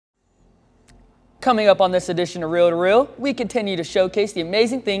Coming up on this edition of Reel to Reel, we continue to showcase the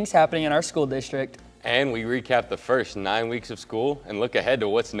amazing things happening in our school district. And we recap the first 9 weeks of school and look ahead to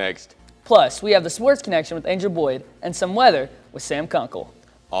what's next. Plus, we have the Sports Connection with Angel Boyd and some weather with Sam Kunkel.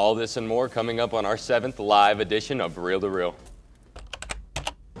 All this and more coming up on our 7th live edition of Reel to Reel.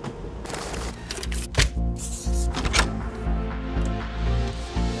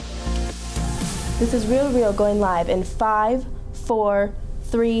 This is Reel to Reel going live in 5, 4,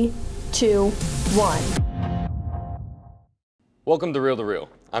 3, 2, 1. Welcome to Reel to Reel.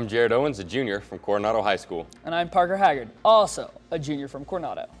 I'm Jared Owens, a junior from Coronado High School. And I'm Parker Haggard, also a junior from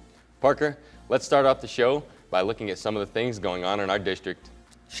Coronado. Parker, let's start off the show by looking at some of the things going on in our district.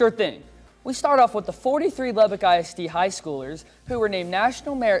 Sure thing. We start off with the 43 Lubbock ISD high schoolers who were named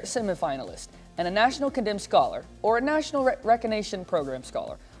National Merit Semifinalist and a National Condemned Scholar, or a National Recognition Program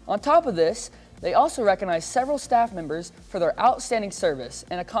Scholar. On top of this, they also recognize several staff members for their outstanding service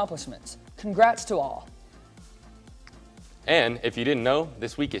and accomplishments. Congrats to all. And if you didn't know,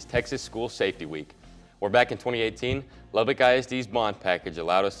 this week is Texas School Safety Week. We're back in 2018. Lubbock ISD's bond package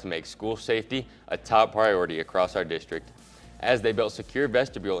allowed us to make school safety a top priority across our district, as they built secure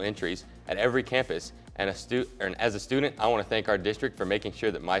vestibule entries at every campus. And as a student, I want to thank our district for making sure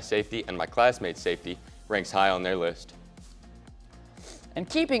that my safety and my classmates' safety ranks high on their list. And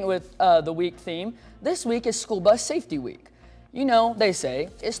keeping with the week theme, this week is School Bus Safety Week. You know, they say,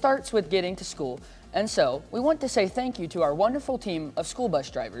 it starts with getting to school. And so, we want to say thank you to our wonderful team of school bus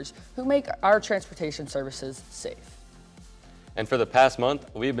drivers who make our transportation services safe. And for the past month,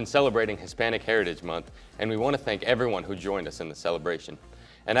 we've been celebrating Hispanic Heritage Month, and we want to thank everyone who joined us in the celebration.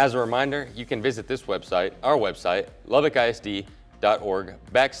 And as a reminder, you can visit this website, our website,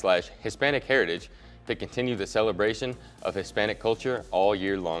 lubbockisd.org/Hispanic Heritage, to continue the celebration of Hispanic culture all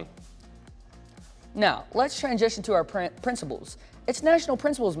year long. Now, let's transition to our principals. It's National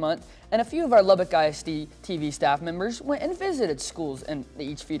Principals Month, and a few of our Lubbock ISD TV staff members went and visited schools in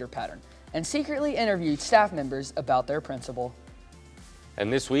each feeder pattern and secretly interviewed staff members about their principal.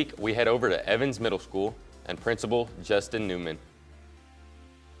 And this week, we head over to Evans Middle School and Principal Justin Newman.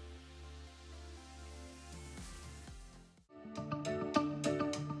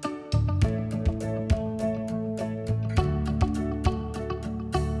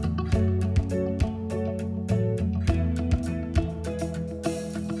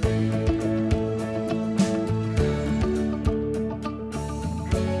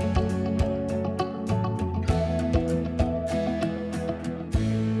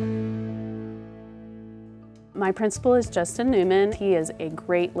 My principal is Justin Newman. He is a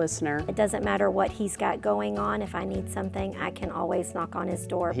great listener. It doesn't matter what he's got going on. If I need something, I can always knock on his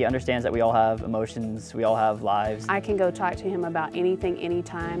door. He understands that we all have emotions, we all have lives. I can go talk to him about anything,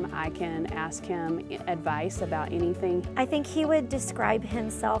 anytime. I can ask him advice about anything. I think he would describe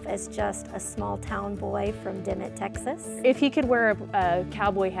himself as just a small town boy from Dimmitt, Texas. If he could wear a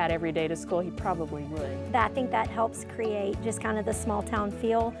cowboy hat every day to school, he probably would. I think that helps create just kind of the small town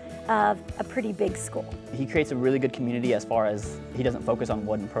feel of a pretty big school. He creates a really good community as far as he doesn't focus on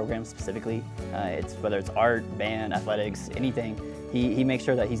one program specifically. Whether it's art, band, athletics, anything, he makes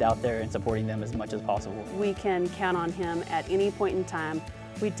sure that he's out there and supporting them as much as possible. We can count on him at any point in time.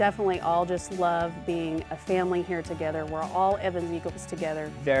 We definitely all just love being a family here together. We're all Evans Eagles together.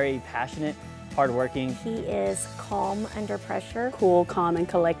 Very passionate, hardworking. He is calm under pressure. Cool, calm, and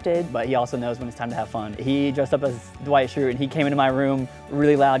collected. But he also knows when it's time to have fun. He dressed up as Dwight Schrute and he came into my room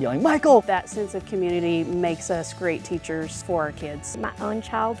really loud yelling, "Michael!" That sense of community makes us great teachers for our kids. My own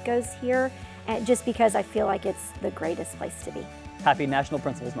child goes here just because I feel like it's the greatest place to be. Happy National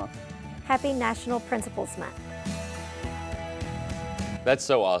Principals Month. Happy National Principals Month. That's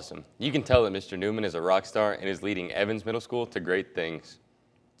so awesome. You can tell that Mr. Newman is a rock star and is leading Evans Middle School to great things.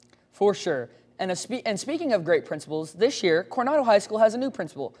 For sure. And speaking of great principals, this year, Coronado High School has a new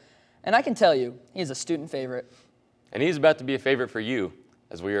principal. And I can tell you, he's a student favorite. And he's about to be a favorite for you,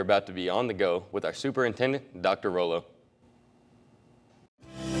 as we are about to be on the go with our superintendent, Dr. Rollo.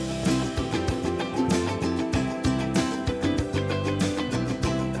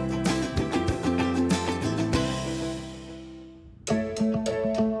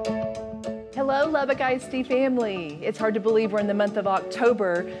 Hello, Lubbock ISD family. It's hard to believe we're in the month of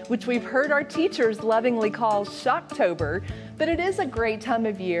October, which we've heard our teachers lovingly call Shocktober, but it is a great time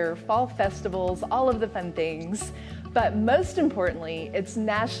of year, fall festivals, all of the fun things. But most importantly, it's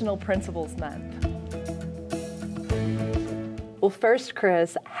National Principals Month. Well, first,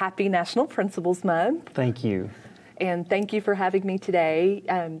 Chris, happy National Principals Month. Thank you. And thank you for having me today.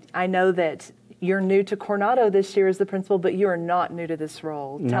 I know that You're new to Coronado this year as the principal, but you are not new to this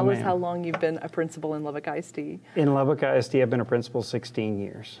role. No, Tell us ma'am. how long you've been a principal in Lubbock ISD. In Lubbock ISD, I've been a principal 16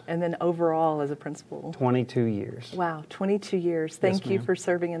 years, And then overall as a principal. 22 years. Wow, 22 years. Thank you ma'am. for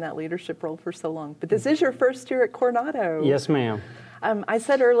serving in that leadership role for so long. But this is your first year at Coronado. Yes, ma'am. I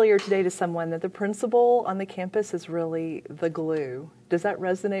said earlier today to someone that the principal on the campus is really the glue. Does that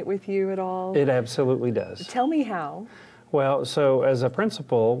resonate with you at all? It absolutely does. Tell me how. Well, so as a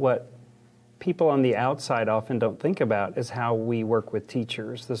principal, what people on the outside often don't think about is how we work with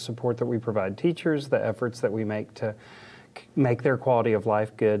teachers, the support that we provide teachers, the efforts that we make to make their quality of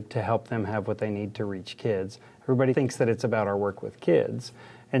life good, to help them have what they need to reach kids. Everybody thinks that it's about our work with kids.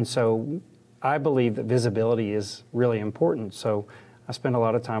 And so I believe that visibility is really important. So I spend a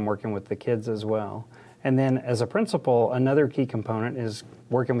lot of time working with the kids as well. And then as a principal, another key component is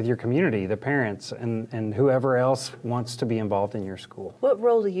working with your community, the parents, and whoever else wants to be involved in your school. What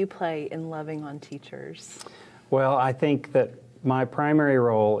role do you play in loving on teachers? Well, I think that my primary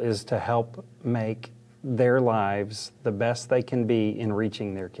role is to help make their lives the best they can be in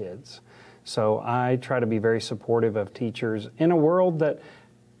reaching their kids. So I try to be very supportive of teachers. In a world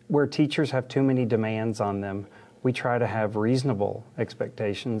where teachers have too many demands on them, we try to have reasonable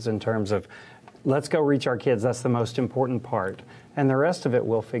expectations in terms of, let's go reach our kids, that's the most important part, and the rest of it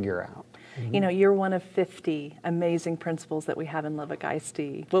we'll figure out. You know, you're one of 50 amazing principals that we have in Lubbock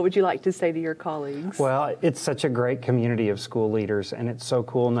ISD. What would you like to say to your colleagues? Well, it's such a great community of school leaders, and it's so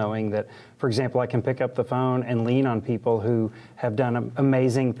cool knowing that, for example, I can pick up the phone and lean on people who have done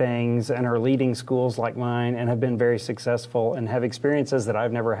amazing things and are leading schools like mine and have been very successful and have experiences that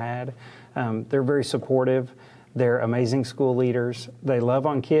I've never had. They're very supportive. They're amazing school leaders. They love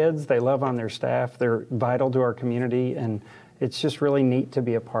on kids. They love on their staff. They're vital to our community, and it's just really neat to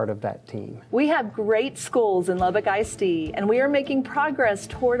be a part of that team. We have great schools in Lubbock ISD, and we are making progress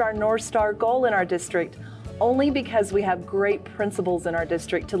toward our North Star goal in our district only because we have great principals in our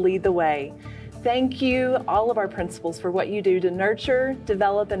district to lead the way. Thank you, all of our principals, for what you do to nurture,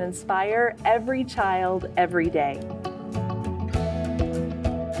 develop, and inspire every child every day.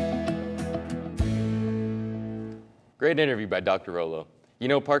 Great interview by Dr. Rollo. You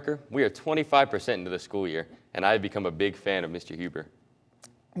know, Parker, we are 25% into the school year, and I've become a big fan of Mr. Huber.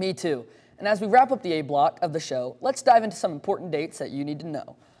 Me too. And as we wrap up the A block of the show, let's dive into some important dates that you need to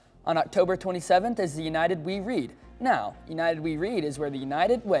know. On October 27th is the United We Read. Now, United We Read is where the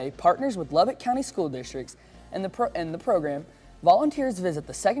United Way partners with Lubbock County School Districts and the program. Volunteers visit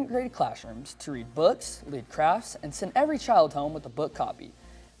the second grade classrooms to read books, lead crafts, and send every child home with a book copy.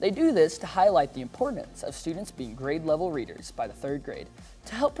 They do this to highlight the importance of students being grade level readers by the third grade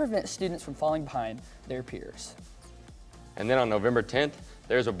to help prevent students from falling behind their peers. And then on November 10th,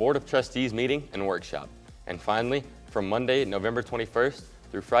 there's a Board of Trustees meeting and workshop. And finally, from Monday, November 21st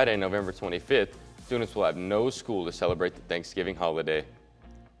through Friday, November 25th, students will have no school to celebrate the Thanksgiving holiday.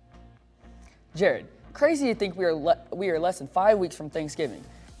 Jared, crazy to think we are less than 5 weeks from Thanksgiving.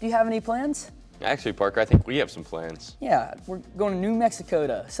 Do you have any plans? Actually, Parker, I think we have some plans. Yeah, we're going to New Mexico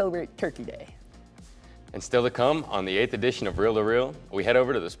to celebrate Turkey Day. And still to come, on the 8th edition of Reel to Reel, we head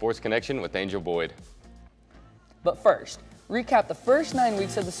over to the Sports Connection with Angel Boyd. But first, recap the first 9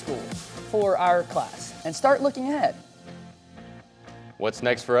 weeks of the school for our class and start looking ahead. What's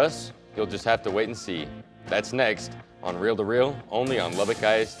next for us? You'll just have to wait and see. That's next on Reel to Reel, only on Lubbock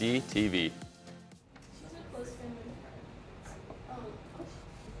ISD TV.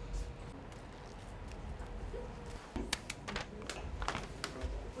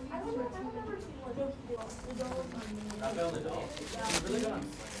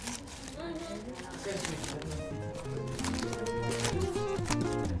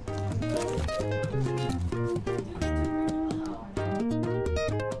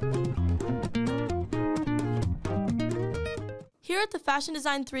 Here at the Fashion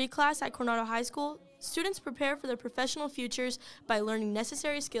Design 3 class at Coronado High School, students prepare for their professional futures by learning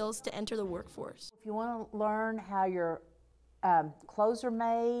necessary skills to enter the workforce. If you want to learn how your clothes are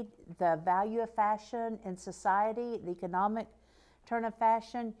made, the value of fashion in society, the economic turn of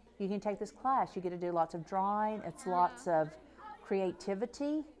fashion, you can take this class. You get to do lots of drawing, it's lots of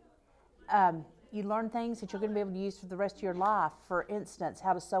creativity. You learn things that you're going to be able to use for the rest of your life. For instance,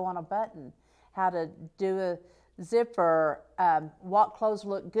 how to sew on a button, how to do a zipper, what clothes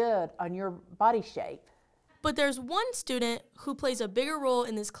look good on your body shape. But there's one student who plays a bigger role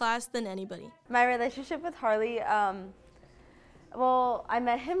in this class than anybody. My relationship with Harley, well, I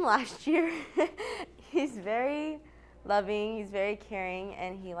met him last year. He's very loving, he's very caring,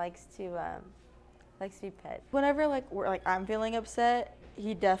 and he likes to be pet. Whenever I'm feeling upset,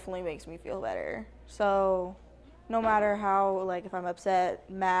 he definitely makes me feel better. So no matter how, like, if I'm upset,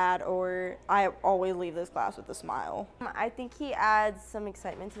 mad, or I always leave this class with a smile. I think he adds some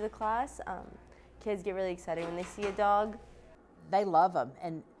excitement to the class. Kids get really excited when they see a dog. They love them,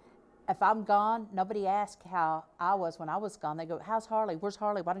 and if I'm gone, nobody asks how I was when I was gone. They go, how's Harley? Where's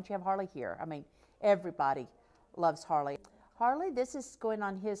Harley? Why don't you have Harley here? I mean, everybody loves Harley. Harley, this is going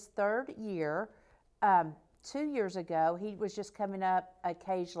on his 3rd year. 2 years ago, he was just coming up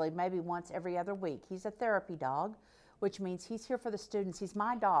occasionally, maybe once every other week. He's a therapy dog, which means he's here for the students. He's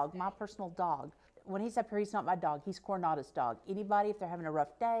my dog, my personal dog. When he's up here, he's not my dog. He's Coronato's dog. Anybody, if they're having a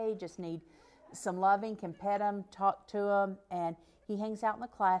rough day, just need some loving, can pet him, talk to him, and he hangs out in the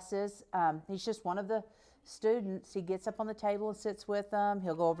classes. He's just one of the students. He gets up on the table and sits with them.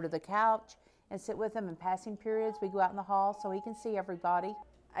 He'll go over to the couch and sit with them. In passing periods, we go out in the hall so he can see everybody.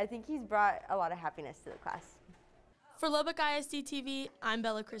 I think he's brought a lot of happiness to the class. For Lubbock ISD TV, I'm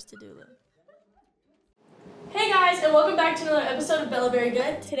Bella Christodoulou. Hey guys, and welcome back to another episode of Bella Very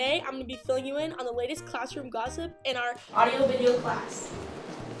Good. Today, I'm going to be filling you in on the latest classroom gossip in our audio-video class.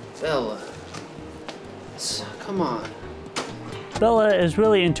 Bella, come on. Bella is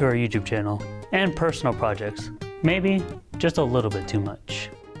really into her YouTube channel and personal projects. Maybe just a little bit too much.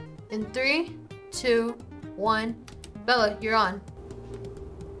 In 3, 2, 1, Bella, you're on.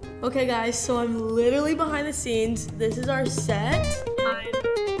 Okay guys, so I'm literally behind the scenes. This is our set.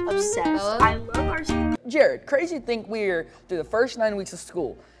 I'm obsessed. I love our set. Jared, crazy to think we're through the first 9 weeks of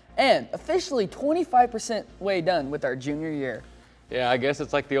school and officially 25% way done with our junior year. Yeah, I guess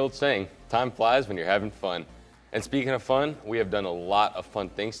it's like the old saying, time flies when you're having fun. And speaking of fun, we have done a lot of fun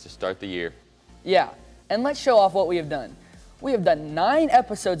things to start the year. Yeah, and let's show off what we have done. We have done 9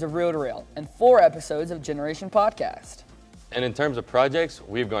 episodes of Reel to Reel and 4 episodes of Generation Podcast. And in terms of projects,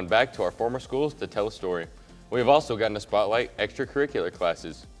 we've gone back to our former schools to tell a story. We have also gotten to spotlight extracurricular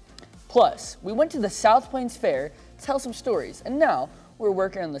classes. Plus, we went to the South Plains Fair to tell some stories, and now we're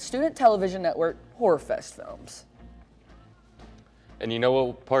working on the Student Television Network Horror Fest films. And you know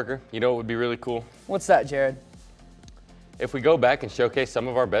what, Parker? You know what would be really cool? What's that, Jared? If we go back and showcase some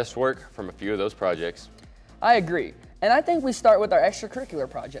of our best work from a few of those projects. I agree, and I think we start with our extracurricular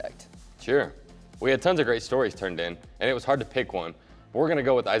project. Sure. We had tons of great stories turned in, and it was hard to pick one. But we're going to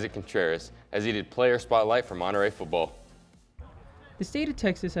go with Isaac Contreras, as he did Player Spotlight for Monterey football. The state of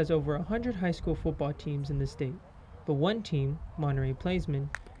Texas has over 100 high school football teams in the state, but one team, Monterey Plaisman,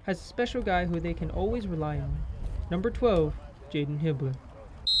 has a special guy who they can always rely on. Number 12, Jaden Hibbler.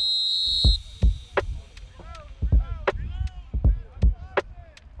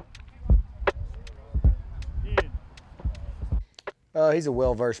 He's a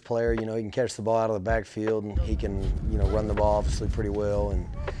well-versed player. You know, he can catch the ball out of the backfield, and he can, you know, run the ball obviously pretty well. And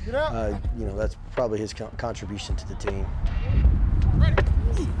you know, that's probably his contribution to the team.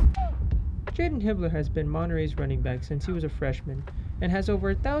 Jaden Hibbler has been Monterey's running back since he was a freshman, and has over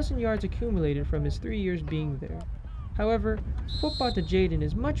 1,000 yards accumulated from his 3 years being there. However, football to Jaden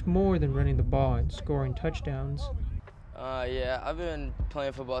is much more than running the ball and scoring touchdowns. Yeah, I've been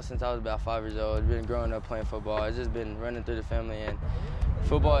playing football since I was about 5 years old. I've been growing up playing football. It's just been running through the family, and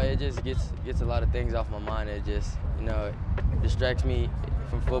football, it just gets a lot of things off my mind. It just, you know, it distracts me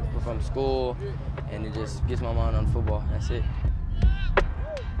from school, and it just gets my mind on football. That's it.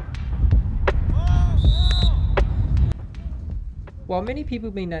 While many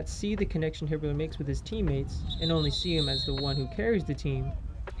people may not see the connection Hibbler makes with his teammates and only see him as the one who carries the team,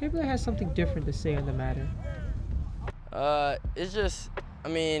 Hibbler has something different to say on the matter. It's just, I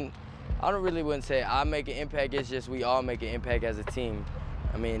mean, I wouldn't say I make an impact. It's just we all make an impact as a team.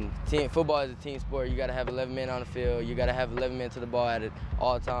 I mean, football is a team sport. You got to have 11 men on the field. You got to have 11 men to the ball at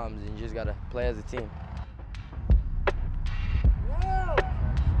all times, and you just got to play as a team.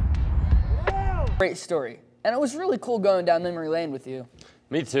 Great story. And it was really cool going down memory lane with you.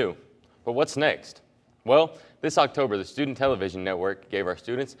 Me too. But what's next? Well, this October, the Student Television Network gave our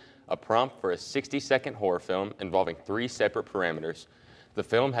students a prompt for a 60-second horror film involving 3 separate parameters. The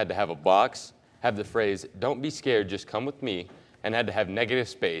film had to have a box, have the phrase, "Don't be scared, just come with me," and had to have negative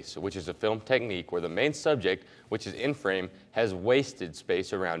space, which is a film technique where the main subject, which is in frame, has wasted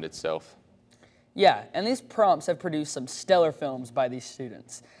space around itself. Yeah, and these prompts have produced some stellar films by these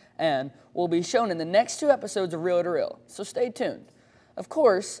students, and will be shown in the next 2 episodes of Reel to Reel, so stay tuned. Of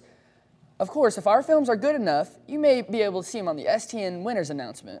course, if our films are good enough, you may be able to see them on the STN Winners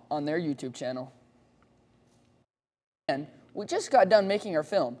announcement on their YouTube channel. And we just got done making our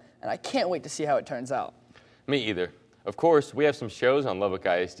film, and I can't wait to see how it turns out. Me either. Of course, we have some shows on Lubbock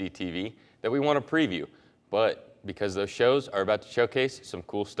ISD TV that we want to preview, but because those shows are about to showcase some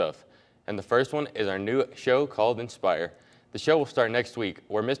cool stuff. And the first one is our new show called Inspire. The show will start next week,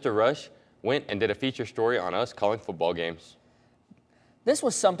 where Mr. Rush went and did a feature story on us calling football games. This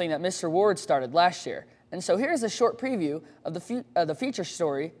was something that Mr. Ward started last year, and so here's a short preview of the feature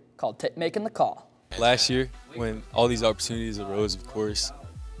story called Making the Call. Last year, when all these opportunities arose, of course,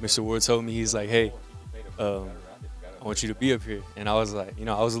 Mr. Ward told me, he's like, hey, I want you to be up here. And I was like,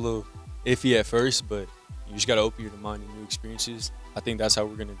 I was a little iffy at first, but you just got to open your mind to new experiences. I think that's how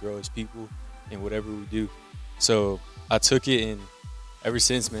we're going to grow as people in whatever we do. So I took it, and ever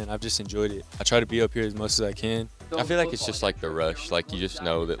since, man, I've just enjoyed it. I try to be up here as much as I can. I feel like it's just like the rush. Like, you just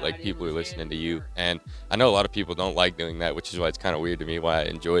know that, like, people are listening to you. And I know a lot of people don't like doing that, which is why it's kind of weird to me why I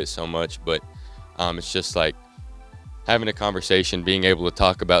enjoy it so much. But it's just like having a conversation, being able to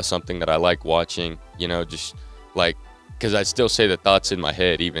talk about something that I like watching, just like, because I still say the thoughts in my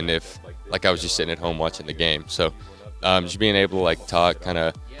head, even if, like, I was just sitting at home watching the game. So just being able to, like, talk, kind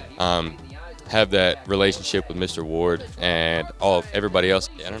of have that relationship with Mr. Ward and everybody else.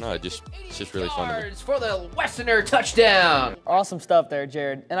 I don't know, it's just really fun to me. For the Westerner touchdown. Awesome stuff there,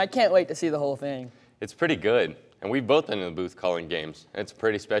 Jared, and I can't wait to see the whole thing. It's pretty good, and we've both been in the booth calling games. It's a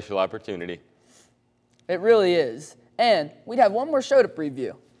pretty special opportunity. It really is. And we'd have one more show to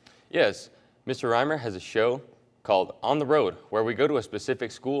preview. Yes, Mr. Reimer has a show called On the Road, where we go to a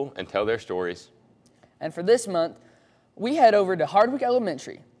specific school and tell their stories. And for this month, we head over to Hardwick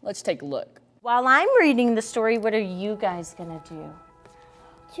Elementary. Let's take a look. While I'm reading the story, what are you guys gonna do?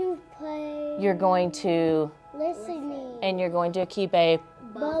 To play. You're going to Listening. And you're going to keep a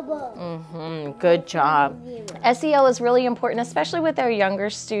bubble. Good job. SEL is really important, especially with our younger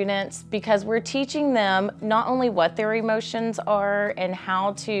students, because we're teaching them not only what their emotions are and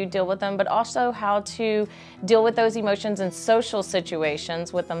how to deal with them, but also how to deal with those emotions in social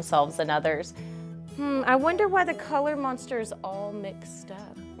situations with themselves and others. I wonder why the color monster is all mixed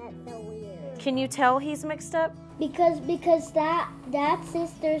up. That's so weird. Can you tell he's mixed up? Because that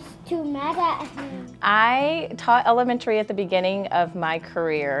sister's too mad at him. I taught elementary at the beginning of my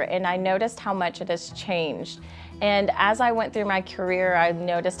career, and I noticed how much it has changed. And as I went through my career, I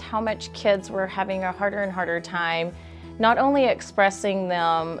noticed how much kids were having a harder and harder time, not only expressing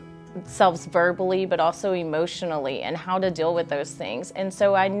themselves verbally, but also emotionally, and how to deal with those things. And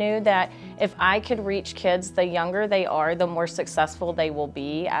so I knew that if I could reach kids, the younger they are, the more successful they will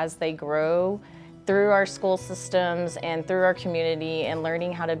be as they grow through our school systems and through our community, and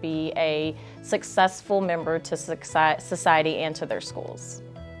learning how to be a successful member to society and to their schools.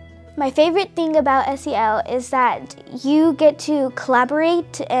 My favorite thing about SEL is that you get to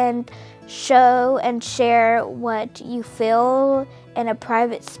collaborate and show and share what you feel in a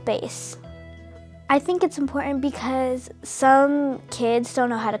private space. I think it's important because some kids don't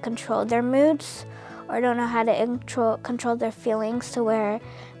know how to control their moods or don't know how to control their feelings, to where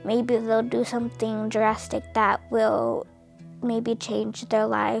maybe they'll do something drastic that will maybe change their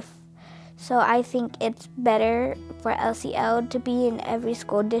life. So I think it's better for LCL to be in every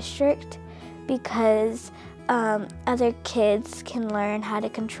school district, because other kids can learn how to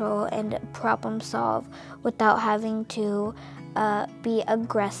control and problem solve without having to be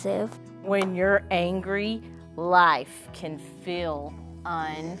aggressive. When you're angry, life can feel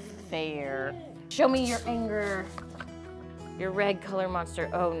unfair. Show me your anger. Your red color monster,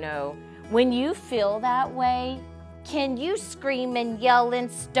 oh no. When you feel that way, can you scream and yell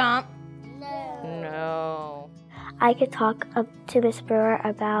and stomp? No. I could talk to Miss Brewer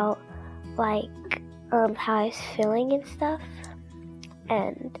about how I was feeling and stuff,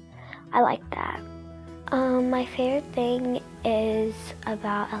 and I like that. My favorite thing is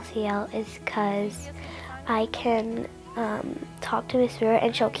about LCL is because I can talk to Miss Brewer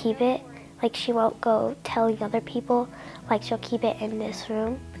and she'll keep it. Like, she won't go telling other people, like she'll keep it in this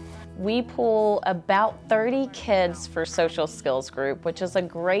room. We pull about 30 kids for social skills group, which is a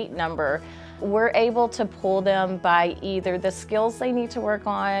great number. We're able to pull them by either the skills they need to work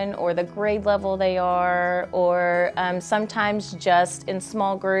on, or the grade level they are, or sometimes just in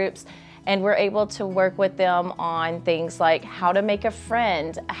small groups. And we're able to work with them on things like how to make a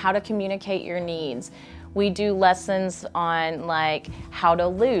friend, how to communicate your needs. We do lessons on how to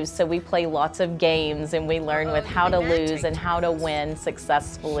lose. So we play lots of games and we learn with how to lose and how to win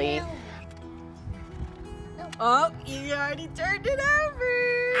successfully. Oh, you already turned it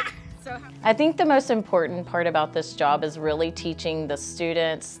over. I think the most important part about this job is really teaching the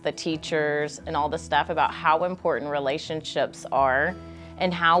students, the teachers, and all the staff about how important relationships are,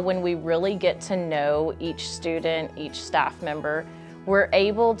 and how when we really get to know each student, each staff member, we're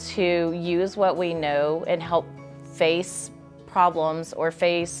able to use what we know and help face problems or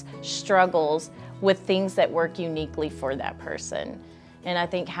face struggles with things that work uniquely for that person. And I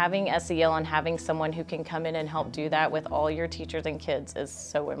think having SEL and having someone who can come in and help do that with all your teachers and kids is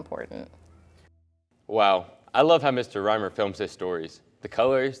so important. Wow, I love how Mr. Reimer films his stories. The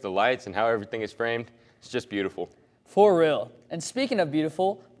colors, the lights, and how everything is framed, it's just beautiful. For real. And speaking of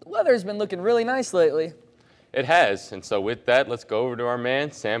beautiful, the weather's been looking really nice lately. It has, and so with that, let's go over to our man,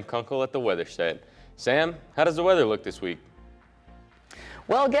 Sam Kunkel at the Weather Set. Sam, how does the weather look this week?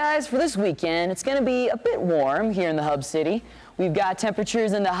 Well, guys, for this weekend, it's going to be a bit warm here in the Hub City. We've got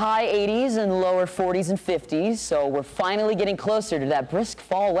temperatures in the high 80s and lower 40s and 50s, so we're finally getting closer to that brisk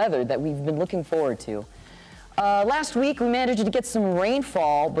fall weather that we've been looking forward to. Last week, we managed to get some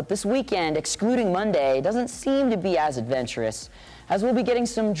rainfall, but this weekend, excluding Monday, doesn't seem to be as adventurous, as we'll be getting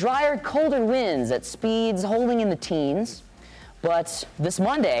some drier, colder winds at speeds holding in the teens. But this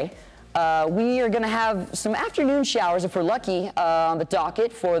Monday, we are going to have some afternoon showers, if we're lucky, on the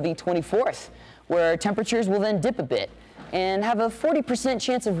docket for the 24th, where temperatures will then dip a bit and have a 40%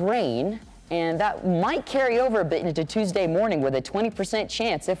 chance of rain, and that might carry over a bit into Tuesday morning with a 20%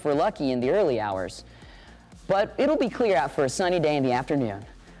 chance, if we're lucky, in the early hours. But it'll be clear out for a sunny day in the afternoon.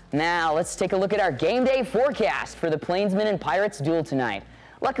 Now, let's take a look at our game day forecast for the Plainsmen and Pirates duel tonight.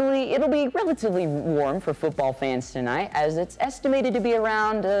 Luckily, it'll be relatively warm for football fans tonight, as it's estimated to be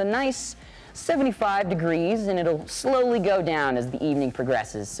around a nice 75 degrees, and it'll slowly go down as the evening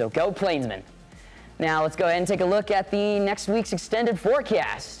progresses, so go Plainsmen. Now, let's go ahead and take a look at the next week's extended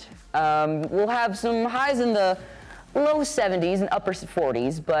forecast. We'll have some highs in the low 70s and upper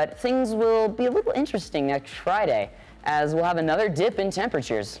 40s, but things will be a little interesting next Friday, as we'll have another dip in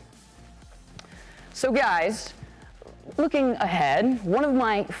temperatures. So guys, looking ahead, one of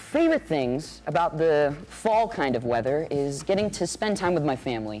my favorite things about the fall kind of weather is getting to spend time with my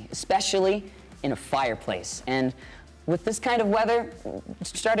family, especially in a fireplace. And with this kind of weather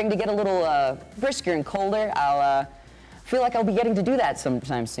starting to get a little brisker and colder, I'll feel like I'll be getting to do that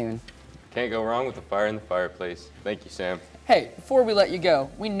sometime soon. Can't go wrong with a fire in the fireplace. Thank you, Sam. Hey, before we let you go,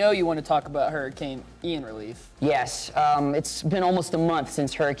 we know you want to talk about Hurricane Ian relief. Yes, it's been almost a month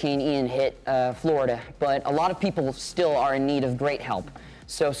since Hurricane Ian hit Florida, but a lot of people still are in need of great help.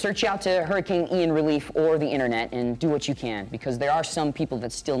 So search out to Hurricane Ian relief or the internet and do what you can, because there are some people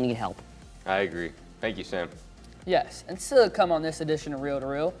that still need help. I agree. Thank you, Sam. Yes, and still to come on this edition of Reel to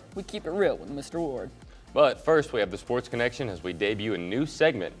Reel, we keep it real with Mr. Ward. But first, we have the Sports Connection as we debut a new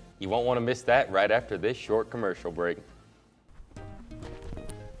segment. You won't want to miss that right after this short commercial break.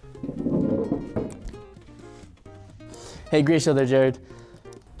 Hey, great show there, Jared.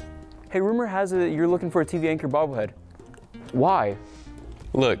 Hey, rumor has it that you're looking for a TV anchor bobblehead. Why?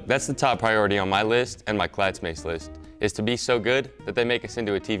 Look, that's the top priority on my list and my classmates' list, is to be so good that they make us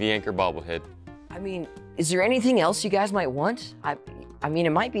into a TV anchor bobblehead. I mean, is there anything else you guys might want? I mean,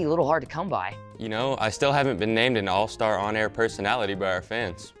 it might be a little hard to come by. You know, I still haven't been named an all-star on-air personality by our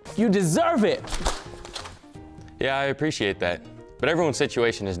fans. You deserve it! Yeah, I appreciate that. But everyone's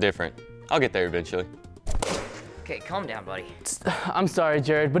situation is different. I'll get there eventually. Okay, calm down, buddy. I'm sorry,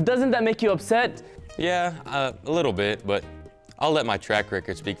 Jared, but doesn't that make you upset? Yeah, a little bit, but I'll let my track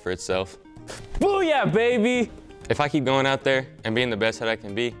record speak for itself. Booyah, baby! If I keep going out there and being the best that I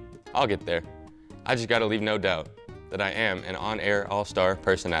can be, I'll get there. I just gotta leave no doubt that I am an on-air all-star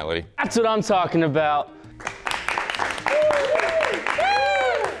personality. That's what I'm talking about.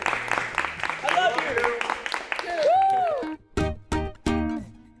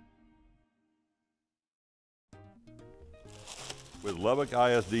 With Lubbock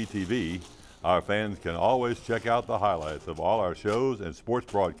ISD TV, our fans can always check out the highlights of all our shows and sports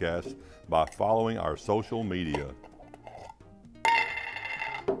broadcasts by following our social media.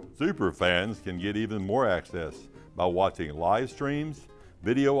 Super fans can get even more access by watching live streams,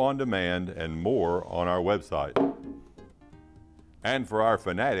 video on demand, and more on our website. And for our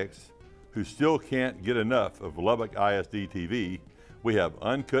fanatics who still can't get enough of Lubbock ISD TV, we have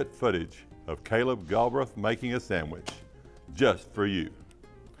uncut footage of Caleb Galbraith making a sandwich, just for you.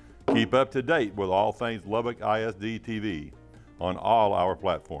 Keep up to date with all things Lubbock ISD TV on all our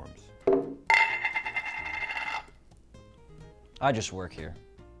platforms. I just work here.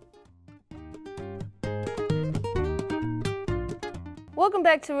 Welcome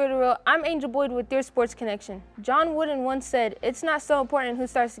back to Reel to Reel. I'm Angel Boyd with your Sports Connection. John Wooden once said, "It's not so important who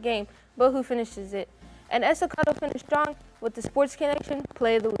starts the game, but who finishes it." And Estacado finished strong with the Sports Connection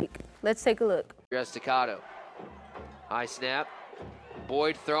Play of the Week. Let's take a look. Estacado. High snap.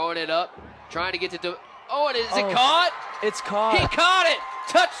 Boyd throwing it up, trying to get to oh, and is it caught? It's caught. He caught it!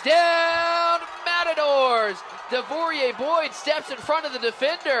 Touchdown, Matadors! DeVorier Boyd steps in front of the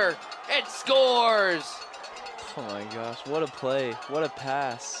defender and scores. Oh my gosh, what a play, what a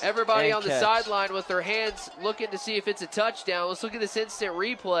pass. Everybody and on the sideline with their hands looking to see if it's a touchdown. Let's look at this instant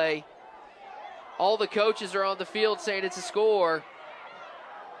replay. All the coaches are on the field saying it's a score.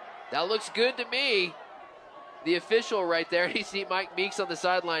 That looks good to me. the official right there. You see Mike Meeks on the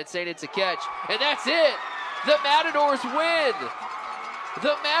sideline saying it's a catch. And that's it. The Matadors win.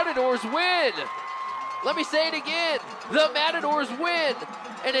 The Matadors win. Let me say it again. The Matadors win.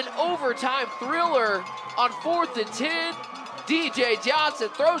 And an overtime thriller on 4th and 10. DJ Johnson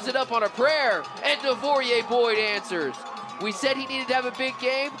throws it up on a prayer, and DeVorier Boyd answers. We said he needed to have a big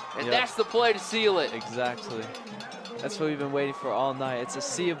game, and that's the play to seal it. Exactly. That's what we've been waiting for all night. It's a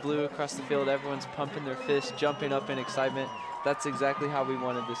sea of blue across the field. Everyone's pumping their fists, jumping up in excitement. That's exactly how we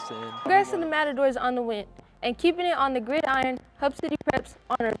wanted this to end. Congrats to the Matadors on the win. And keeping it on the gridiron, Hub City Preps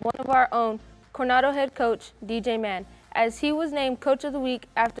honored one of our own, Coronado head coach, DJ Mann, as he was named Coach of the Week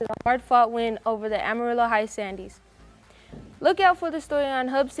after the hard-fought win over the Amarillo High Sandies. Look out for the story on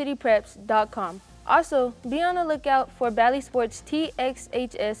HubCityPreps.com. Also, be on the lookout for Bally Sports'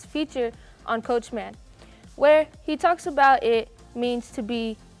 TXHS feature on Coach Mann, where he talks about it means to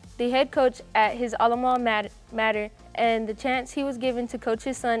be the head coach at his alma mater and the chance he was given to coach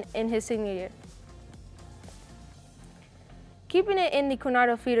his son in his senior year. Keeping it in the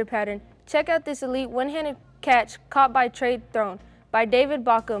Coronado feeder pattern, check out this elite one-handed catch caught by Trey Throne by David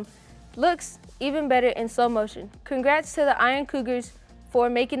Bockham. Looks even better in slow motion. Congrats to the Iron Cougars for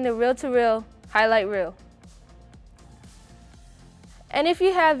making the reel-to-reel highlight reel. And if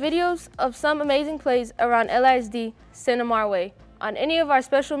you have videos of some amazing plays around LISD, send them our way on any of our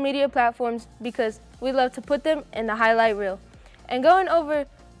social media platforms because we love to put them in the highlight reel. And going over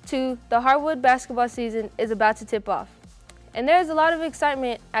to the hardwood basketball season is about to tip off. And there's a lot of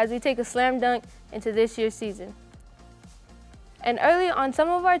excitement as we take a slam dunk into this year's season. And early on, some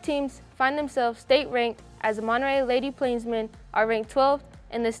of our teams find themselves state ranked, as the Monterey Lady Plainsmen are ranked 12th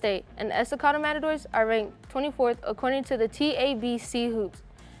in the state, and the Estacado Matadors are ranked 24th according to the TABC Hoops.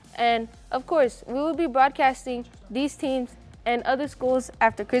 And of course, we will be broadcasting these teams and other schools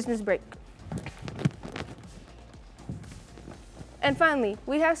after Christmas break. And finally,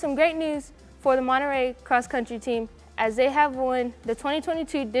 we have some great news for the Monterey cross country team as they have won the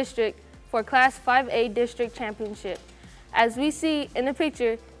 2022 district for Class 5A district championship. As we see in the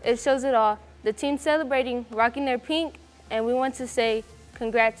picture, it shows it all. The team celebrating, rocking their pink, and we want to say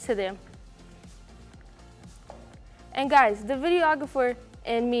congrats to them. And guys, the videographer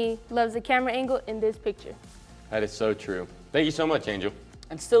and me loves the camera angle in this picture. That is so true. Thank you so much, Angel.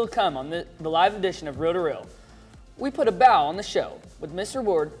 And still to come on the live edition of Reel to Reel, we put a bow on the show with Mr.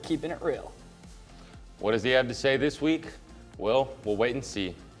 Ward keeping it real. What does he have to say this week? Well, we'll wait and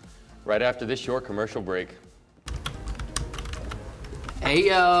see. Right after this short commercial break. Hey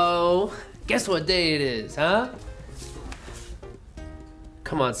yo, guess what day it is, huh?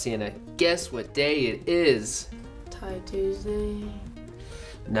 Come on, Sienna, guess what day it is? Tie Tuesday.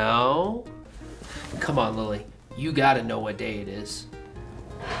 No. Come on, Lily, you gotta know what day it is.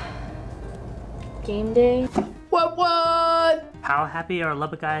 Game day. What? How happy are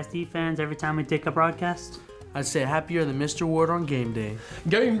Lubbock ISD fans every time we take a broadcast? I'd say happier than Mr. Ward on game day.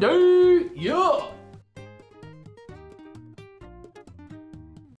 Game day, yeah!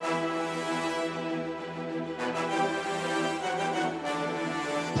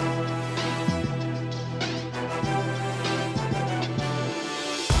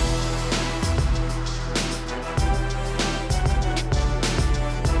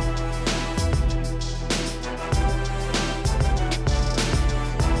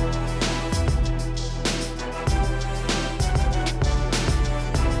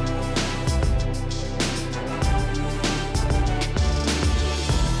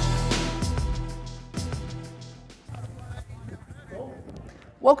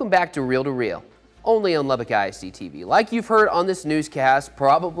 Welcome back to Reel, only on Lubbock ISD TV. Like you've heard on this newscast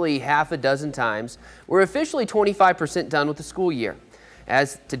probably half a dozen times, we're officially 25% done with the school year,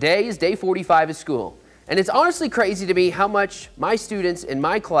 as today is day 45 of school. And it's honestly crazy to me how much my students in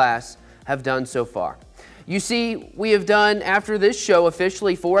my class have done so far. You see, we have done, after this show,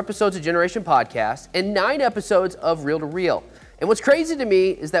 officially 4 episodes of Generation Podcast and 9 episodes of Reel to Reel. And what's crazy to me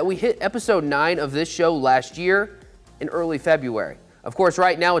is that we hit episode 9 of this show last year in early February. Of course,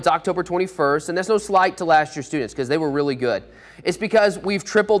 right now it's October 21st, and that's no slight to last year's students because they were really good. It's because we've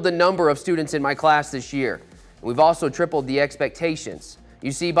tripled the number of students in my class this year. We've also tripled the expectations.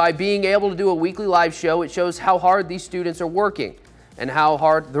 You see, by being able to do a weekly live show, it shows how hard these students are working and how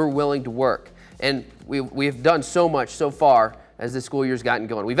hard they're willing to work. And we've done so much so far as the school year's gotten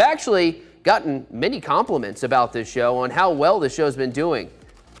going. We've actually gotten many compliments about this show on how well this show's been doing,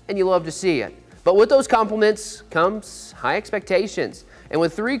 and you love to see it. But with those compliments comes high expectations. And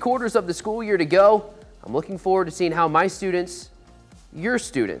with 3/4 of the school year to go, I'm looking forward to seeing how my students, your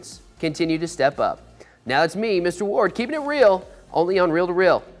students, continue to step up. Now it's me, Mr. Ward, keeping it real, only on Reel to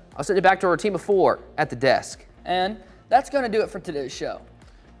Reel. I'll send it back to our team of 4 at the desk. And that's going to do it for today's show.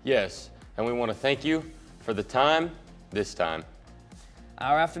 Yes, and we want to thank you for the time this time.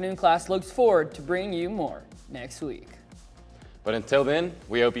 Our afternoon class looks forward to bringing you more next week. But until then,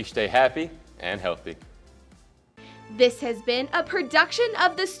 we hope you stay happy and healthy. This has been a production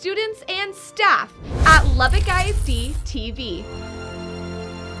of the students and staff at Lubbock ISD TV.